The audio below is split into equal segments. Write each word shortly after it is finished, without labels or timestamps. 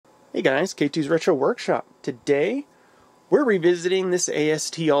Hey guys, K2's Retro Workshop. Today, we're revisiting this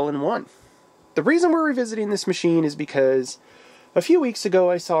AST All-in-One. The reason we're revisiting this machine is because a few weeks ago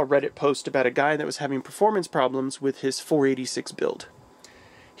I saw a Reddit post about a guy that was having performance problems with his 486 build.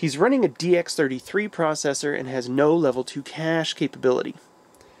 He's running a DX33 processor and has no level 2 cache capability.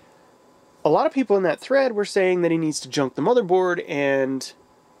 A lot of people in that thread were saying that he needs to junk the motherboard and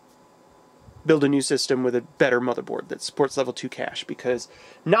build a new system with a better motherboard that supports level 2 cache, because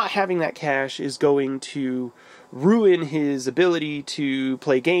not having that cache is going to ruin his ability to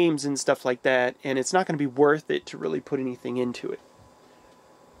play games and stuff like that, and it's not going to be worth it to really put anything into it.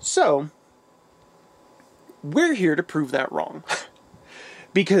 So, we're here to prove that wrong.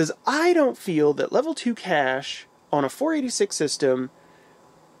 Because I don't feel that level 2 cache on a 486 system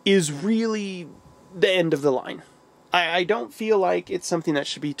is really the end of the line. I don't feel like it's something that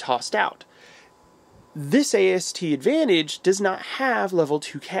should be tossed out. This AST Advantage does not have level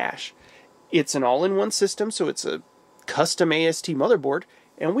 2 cache. It's an all-in-one system, so it's a custom AST motherboard,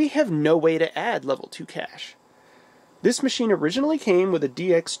 and we have no way to add level 2 cache. This machine originally came with a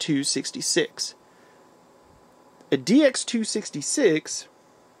DX266. A DX266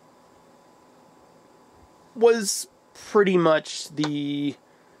 was pretty much the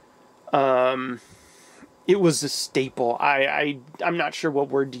it was a staple. I'm not sure what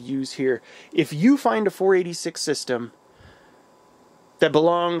word to use here. If you find a 486 system that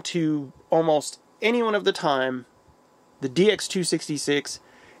belonged to almost anyone of the time, the DX266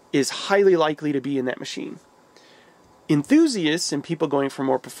 is highly likely to be in that machine. Enthusiasts and people going for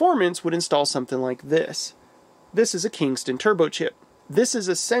more performance would install something like this. This is a Kingston TurboChip. This is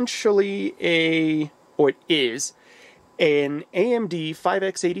essentially it is an AMD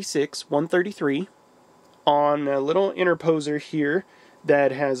 5x86 133 on a little interposer here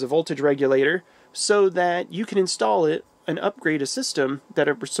that has a voltage regulator so that you can install it and upgrade a system that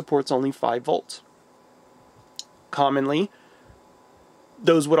supports only 5 volts. Commonly,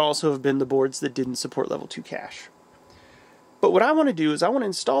 those would also have been the boards that didn't support level 2 cache. But what I want to do is I want to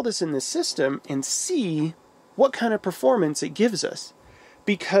install this in this system and see what kind of performance it gives us.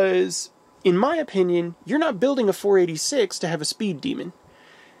 Because, in my opinion, you're not building a 486 to have a speed demon.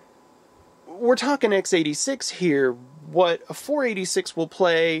 We're talking x86 here. What a 486 will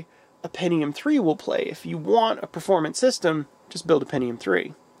play, a Pentium 3 will play. If you want a performance system, just build a Pentium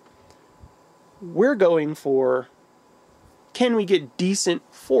 3. We're going for, can we get decent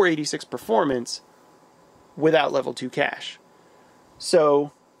 486 performance without level 2 cache?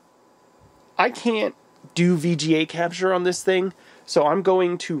 So, I can't do VGA capture on this thing, so I'm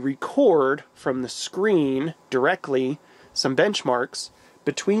going to record from the screen directly some benchmarks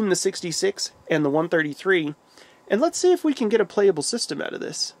between the 66 and the 133, and let's see if we can get a playable system out of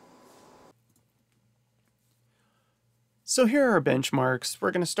this. So here are our benchmarks. We're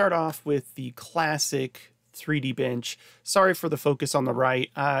going to start off with the classic 3D bench. Sorry for the focus on the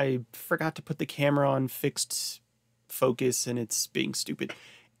right. I forgot to put the camera on fixed focus and it's being stupid.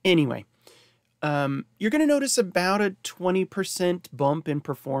 Anyway, you're going to notice about a 20% bump in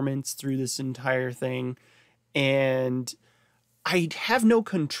performance through this entire thing, and I have no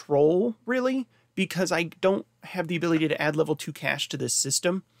control, really, because I don't have the ability to add level 2 cache to this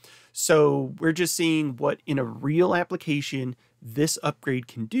system. So we're just seeing what, in a real application, this upgrade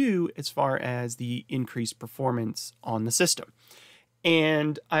can do as far as the increased performance on the system.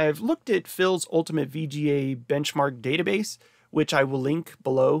 And I've looked at Phil's Ultimate VGA benchmark database, which I will link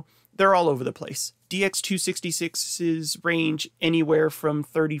below. They're all over the place. DX266's range anywhere from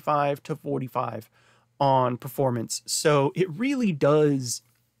 35 to 45 on performance. So it really does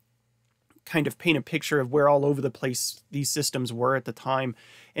kind of paint a picture of where all over the place these systems were at the time,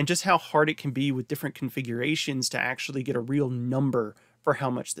 and just how hard it can be with different configurations to actually get a real number for how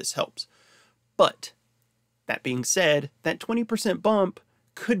much this helps. But that being said, that 20% bump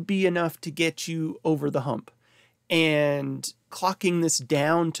could be enough to get you over the hump. And clocking this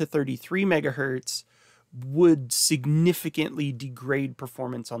down to 33 megahertz would significantly degrade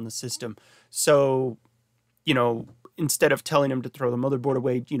performance on the system. So, you know, instead of telling them to throw the motherboard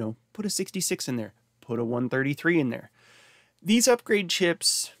away, you know, put a 66 in there, put a 133 in there. These upgrade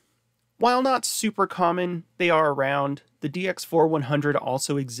chips, while not super common, they are around. The DX4100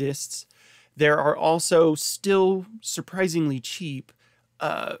 also exists. There are also still surprisingly cheap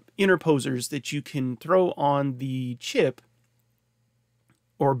interposers that you can throw on the chip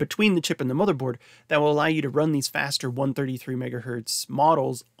or between the chip and the motherboard that will allow you to run these faster 133 megahertz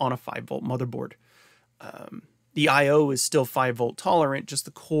models on a 5-volt motherboard. The I/O is still 5-volt tolerant, just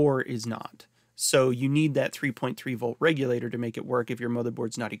the core is not. So you need that 3.3 volt regulator to make it work if your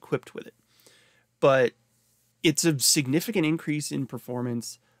motherboard's not equipped with it. But it's a significant increase in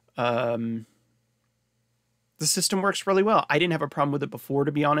performance. The system works really well. I didn't have a problem with it before,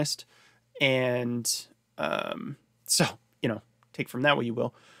 to be honest. And so, you know, take from that what you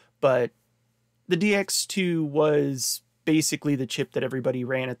will. But the DX2 was basically the chip that everybody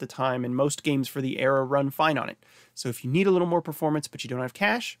ran at the time, and most games for the era run fine on it. So if you need a little more performance but you don't have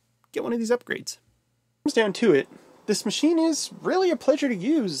cash, get one of these upgrades. Comes down to it, this machine is really a pleasure to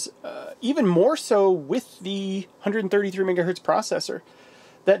use, even more so with the 133 megahertz processor.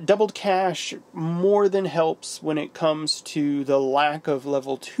 That doubled cache more than helps when it comes to the lack of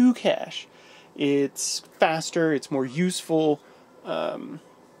level 2 cache. It's faster, it's more useful, and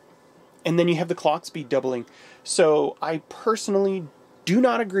then you have the clock speed doubling. So I personally do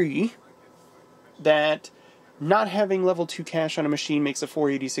not agree that not having level 2 cache on a machine makes a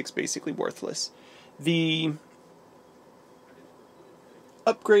 486 basically worthless. The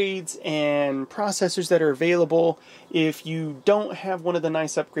upgrades and processors that are available, if you don't have one of the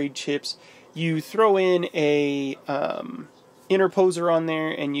nice upgrade chips, you throw in a interposer on there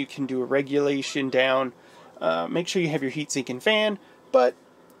and you can do a regulation down. Make sure you have your heatsink and fan, but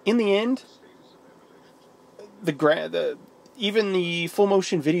in the end, even the full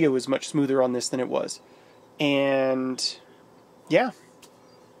motion video is much smoother on this than it was. And yeah,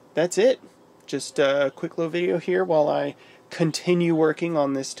 that's it. Just a quick little video here while I continue working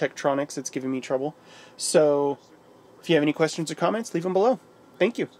on this Tektronix that's giving me trouble. So if you have any questions or comments, leave them below. Thank you.